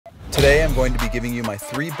Today I'm going to be giving you my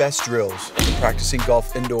 3 best drills for practicing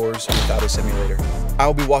golf indoors without a simulator. I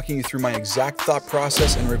will be walking you through my exact thought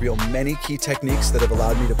process and reveal many key techniques that have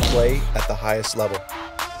allowed me to play at the highest level.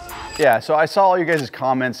 Yeah, so I saw all you guys'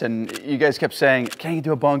 comments and you guys kept saying, can't you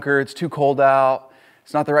do a bunker? It's too cold out.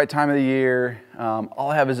 It's not the right time of the year. All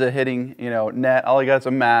I have is a hitting, net. All I got is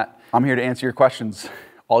a mat. I'm here to answer your questions.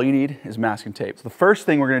 All you need is masking tape. So the first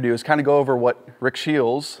thing we're gonna do is kind of go over what Rick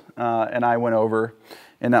Shields and I went over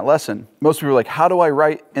in that lesson. Most people are like, how do I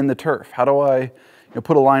write in the turf? How do I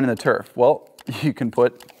put a line in the turf? Well, you can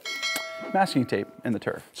put masking tape in the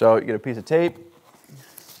turf. So you get a piece of tape,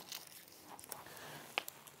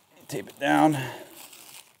 tape it down.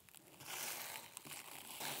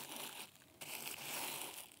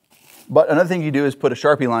 But another thing you do is put a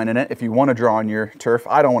Sharpie line in it if you want to draw on your turf.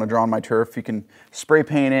 I don't want to draw on my turf. You can spray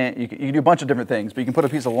paint it. You can do a bunch of different things, but you can put a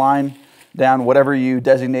piece of line down, whatever you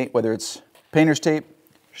designate, whether it's painter's tape,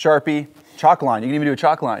 Sharpie, chalk line. You can even do a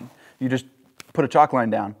chalk line. You just put a chalk line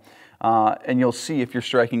down and you'll see if you're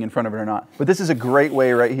striking in front of it or not. But this is a great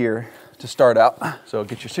way right here to start out. So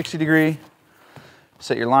get your 60 degree,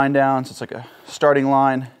 set your line down. So it's like a starting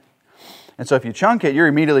line. And so if you chunk it, you're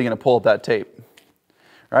immediately going to pull up that tape.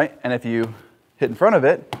 Right? And if you hit in front of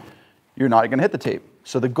it, you're not going to hit the tape.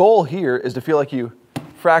 So the goal here is to feel like you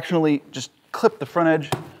fractionally just clip the front edge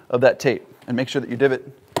of that tape and make sure that your divot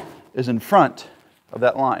is in front of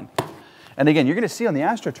that line. And again, you're going to see on the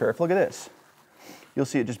AstroTurf, look at this. You'll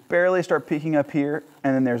see it just barely start peaking up here,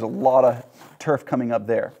 and then there's a lot of turf coming up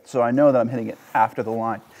there. So I know that I'm hitting it after the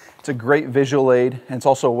line. It's a great visual aid, and it's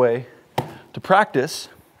also a way to practice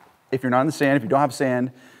if you're not in the sand, if you don't have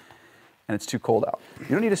sand, and it's too cold out. You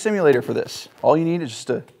don't need a simulator for this. All you need is just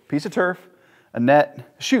a piece of turf, a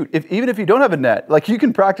net. Shoot, even if you don't have a net, like you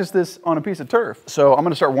can practice this on a piece of turf. So I'm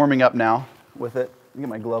gonna start warming up now with it. Get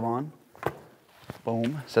my glove on.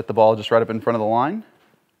 Boom, set the ball just right up in front of the line,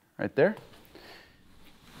 right there.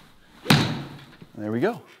 There we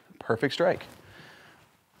go, perfect strike.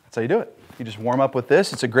 That's how you do it. You just warm up with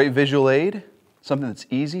this. It's a great visual aid, something that's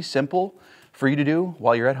easy, simple for you to do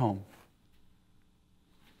while you're at home.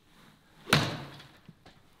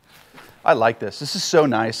 I like this. This is so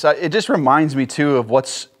nice. It just reminds me too of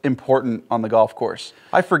what's important on the golf course.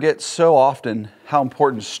 I forget so often how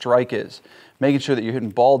important strike is, making sure that you're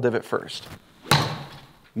hitting ball divot first.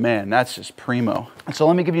 Man, that's just primo. So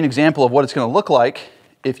let me give you an example of what it's going to look like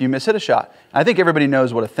if you miss hit a shot. I think everybody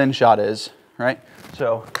knows what a thin shot is, right?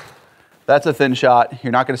 So that's a thin shot.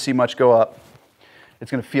 You're not going to see much go up. It's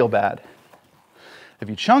going to feel bad. If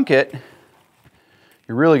you chunk it,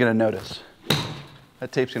 you're really going to notice.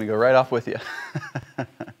 That tape's gonna go right off with you.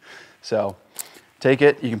 So take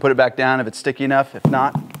it, you can put it back down if it's sticky enough. If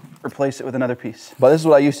not, replace it with another piece. But this is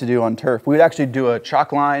what I used to do on turf. We would actually do a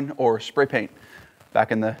chalk line or spray paint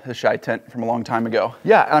back in the Shy tent from a long time ago.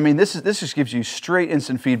 Yeah, I mean, this just gives you straight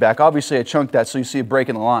instant feedback. Obviously I chunked that so you see a break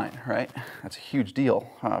in the line, right? That's a huge deal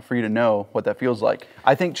for you to know what that feels like.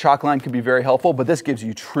 I think chalk line could be very helpful, but this gives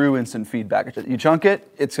you true instant feedback. You chunk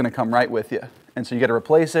it, it's gonna come right with you. And so you gotta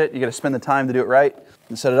replace it, you gotta spend the time to do it right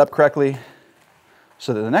and set it up correctly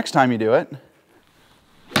so that the next time you do it,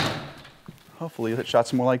 hopefully you'll hit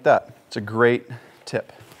shots more like that. It's a great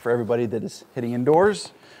tip for everybody that is hitting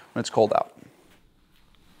indoors when it's cold out.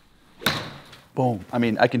 Boom. I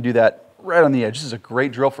mean, I can do that right on the edge. This is a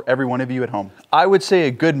great drill for every one of you at home. I would say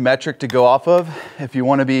a good metric to go off of if you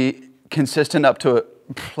wanna be consistent up to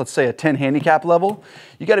let's say a 10 handicap level,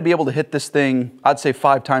 you got to be able to hit this thing, I'd say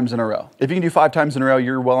 5 times in a row. If you can do 5 times in a row,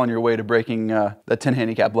 you're well on your way to breaking that 10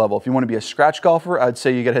 handicap level. If you want to be a scratch golfer, I'd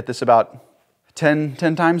say you got to hit this about 10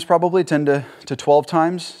 times probably, 10 to 12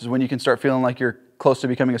 times is when you can start feeling like you're close to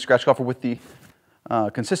becoming a scratch golfer with the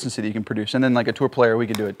consistency that you can produce. And then like a tour player, we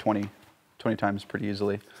could do it 20 times pretty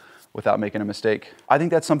easily without making a mistake. I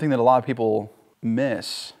think that's something that a lot of people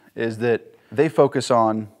miss is that they focus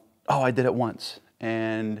on, oh, I did it once.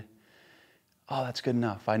 And, oh, that's good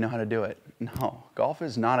enough. I know how to do it. No, golf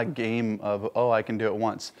is not a game of, oh, I can do it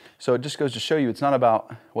once. So it just goes to show you it's not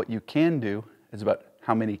about what you can do, it's about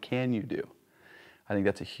how many can you do. I think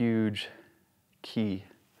that's a huge key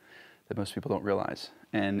that most people don't realize.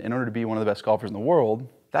 And in order to be one of the best golfers in the world,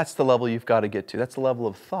 that's the level you've got to get to. That's the level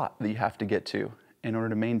of thought that you have to get to in order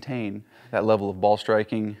to maintain that level of ball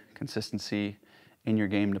striking, consistency in your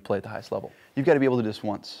game to play at the highest level. You've got to be able to do this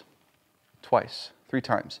once, twice, 3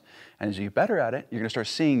 times. And as you get better at it, you're gonna start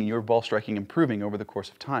seeing your ball striking improving over the course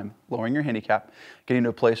of time, lowering your handicap, getting to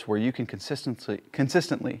a place where you can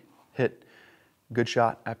consistently hit good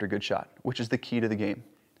shot after good shot, which is the key to the game.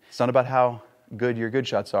 It's not about how good your good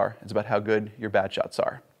shots are, it's about how good your bad shots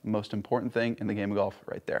are. Most important thing in the game of golf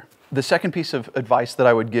right there. The second piece of advice that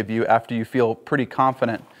I would give you after you feel pretty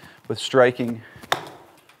confident with striking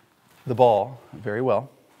the ball very well,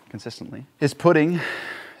 consistently, is putting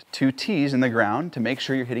 2 tees in the ground to make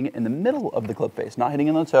sure you're hitting it in the middle of the club face, not hitting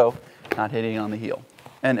on the toe, not hitting on the heel.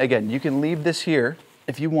 And again, you can leave this here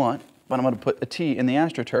if you want, but I'm gonna put a tee in the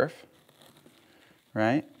AstroTurf,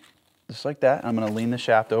 right? Just like that. I'm gonna lean the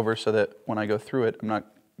shaft over so that when I go through it, I'm not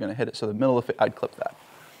gonna hit it. So the middle of it, I'd clip that.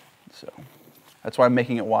 So that's why I'm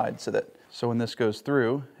making it wide so when this goes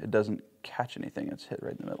through, it doesn't catch anything. It's hit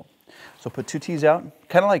right in the middle. So put 2 tees out,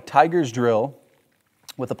 kind of like Tiger's drill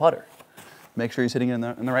with a putter. Make sure he's hitting it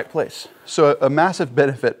in the right place. So a massive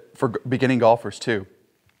benefit for beginning golfers too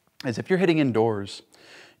is if you're hitting indoors,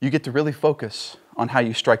 you get to really focus on how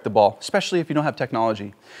you strike the ball, especially if you don't have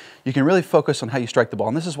technology. You can really focus on how you strike the ball.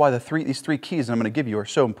 And this is why these 3 keys that I'm gonna give you are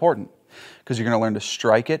so important, because you're gonna learn to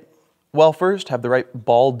strike it well first, have the right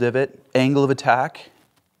ball divot, angle of attack,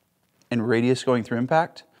 and radius going through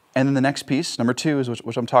impact. And then the next piece, number 2, is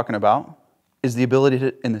which I'm talking about, is the ability to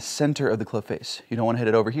hit in the center of the club face. You don't want to hit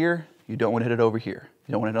it over here. You don't want to hit it over here.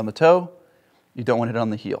 You don't want to hit it on the toe. You don't want to hit it on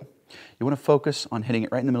the heel. You want to focus on hitting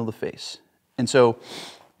it right in the middle of the face. And so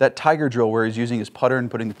that Tiger drill where he's using his putter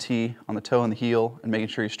and putting the tee on the toe and the heel and making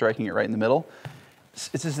sure he's striking it right in the middle,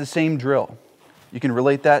 it's the same drill. You can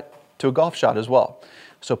relate that to a golf shot as well.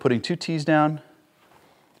 So putting 2 tees down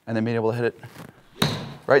and then being able to hit it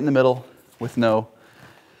right in the middle with no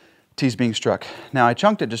tees being struck. Now I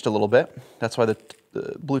chunked it just a little bit. That's why the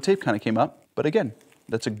blue tape kind of came up. But again,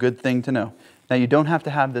 that's a good thing to know. Now you don't have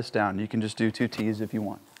to have this down. You can just do 2 tees if you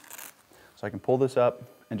want. So I can pull this up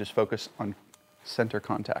and just focus on center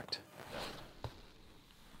contact.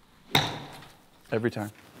 Every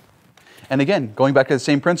time. And again, going back to the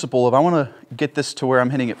same principle, if I want to get this to where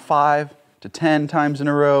I'm hitting it 5 to 10 times in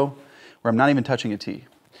a row, where I'm not even touching a tee,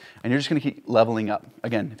 and you're just going to keep leveling up.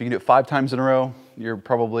 Again, if you can do it 5 times in a row, you're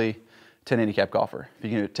probably 10 handicap golfer. If you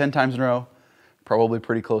can do it 10 times in a row, probably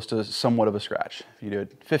pretty close to somewhat of a scratch. If you do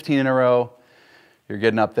it 15 in a row, you're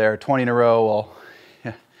getting up there. 20 in a row, well,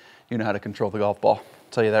 yeah, you know how to control the golf ball.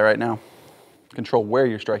 I'll tell you that right now. Control where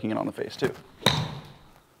you're striking it on the face too.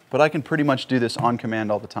 But I can pretty much do this on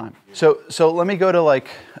command all the time. So let me go to like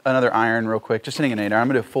another iron real quick, just hitting an 8 iron. I'm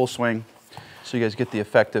gonna do a full swing so you guys get the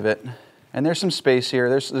effect of it. And there's some space here.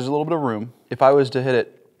 There's a little bit of room. If I was to hit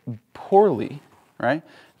it poorly, right?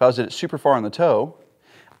 If I was to hit it super far on the toe,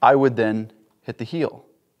 I would then hit the heel,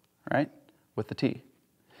 right? With the tee.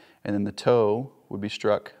 And then the toe would be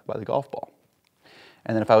struck by the golf ball.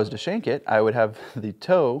 And then if I was to shank it, I would have the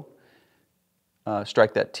toe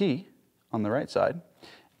strike that tee on the right side.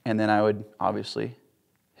 And then I would obviously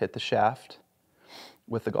hit the shaft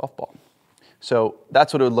with the golf ball. So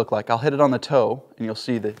that's what it would look like. I'll hit it on the toe and you'll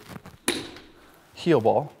see the heel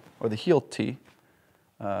ball or the heel tee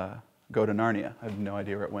go to Narnia. I have no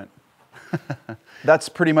idea where it went. That's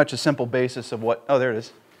pretty much a simple basis of what, oh, there it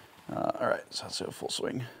is. All right, so let's do a full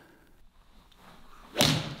swing.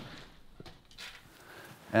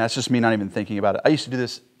 And that's just me not even thinking about it. I used to do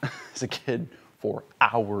this as a kid for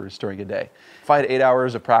hours during a day. If I had 8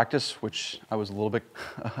 hours of practice, which I was a little bit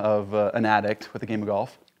of an addict with the game of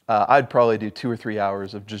golf, I'd probably do 2 or 3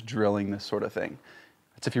 hours of just drilling this sort of thing.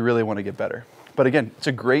 That's if you really want to get better. But again, it's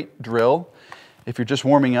a great drill if you're just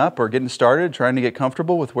warming up or getting started, trying to get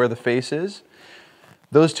comfortable with where the face is.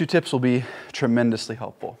 Those 2 tips will be tremendously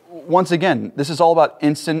helpful. Once again, this is all about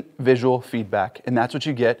instant visual feedback, and that's what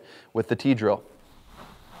you get with the tee drill.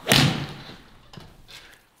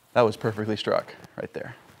 That was perfectly struck right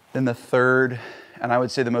there. Then the third, and I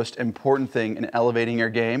would say the most important thing in elevating your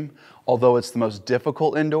game, although it's the most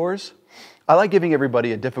difficult indoors, I like giving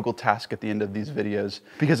everybody a difficult task at the end of these videos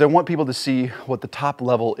because I want people to see what the top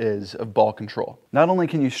level is of ball control. Not only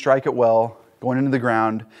can you strike it well, going into the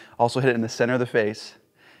ground, also hit it in the center of the face,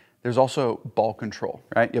 there's also ball control,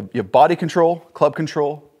 right? You have body control, club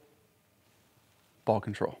control, ball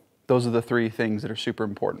control. Those are the 3 things that are super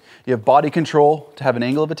important. You have body control to have an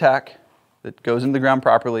angle of attack that goes into the ground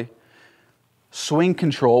properly, swing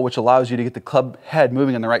control, which allows you to get the club head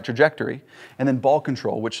moving in the right trajectory, and then ball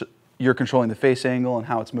control, which you're controlling the face angle and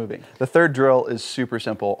how it's moving. The third drill is super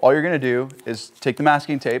simple. All you're gonna do is take the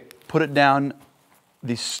masking tape, put it down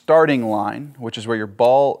the starting line, which is where your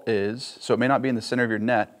ball is, so it may not be in the center of your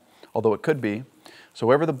net, although it could be. So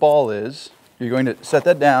wherever the ball is, you're going to set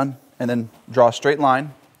that down and then draw a straight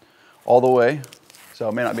line all the way. So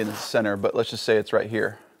it may not be in the center, but let's just say it's right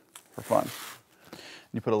here for fun.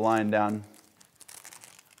 You put a line down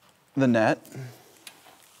the net,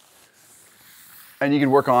 and you can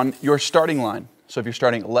work on your starting line. So if you're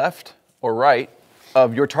starting left or right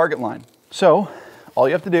of your target line. So all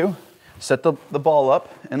you have to do, set the ball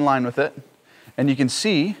up in line with it, and you can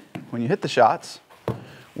see when you hit the shots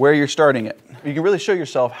where you're starting it. You can really show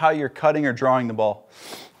yourself how you're cutting or drawing the ball,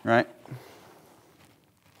 right?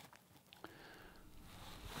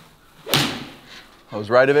 I was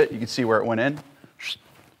right of it. You can see where it went in.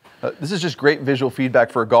 This is just great visual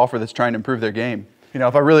feedback for a golfer that's trying to improve their game. You know,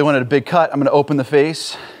 if I really wanted a big cut, I'm going to open the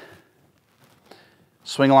face,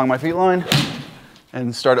 swing along my feet line,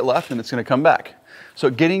 and start it left, and it's going to come back. So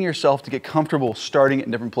getting yourself to get comfortable starting it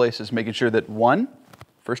in different places, making sure that one,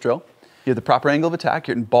 first drill, you have the proper angle of attack,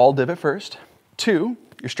 you're in ball divot first. 2,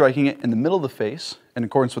 you're striking it in the middle of the face in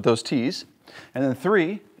accordance with those tees. And then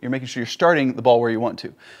 3, you're making sure you're starting the ball where you want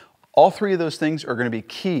to. All 3 of those things are going to be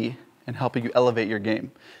key in helping you elevate your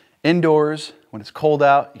game. Indoors, when it's cold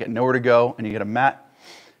out, you get nowhere to go, and you get a mat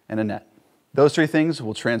and a net. Those 3 things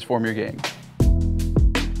will transform your game.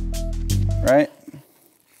 Right?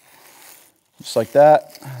 Just like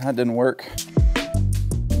that. That didn't work.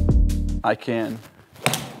 I can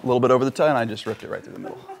a little bit over the top, and I just ripped it right through the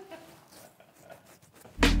middle.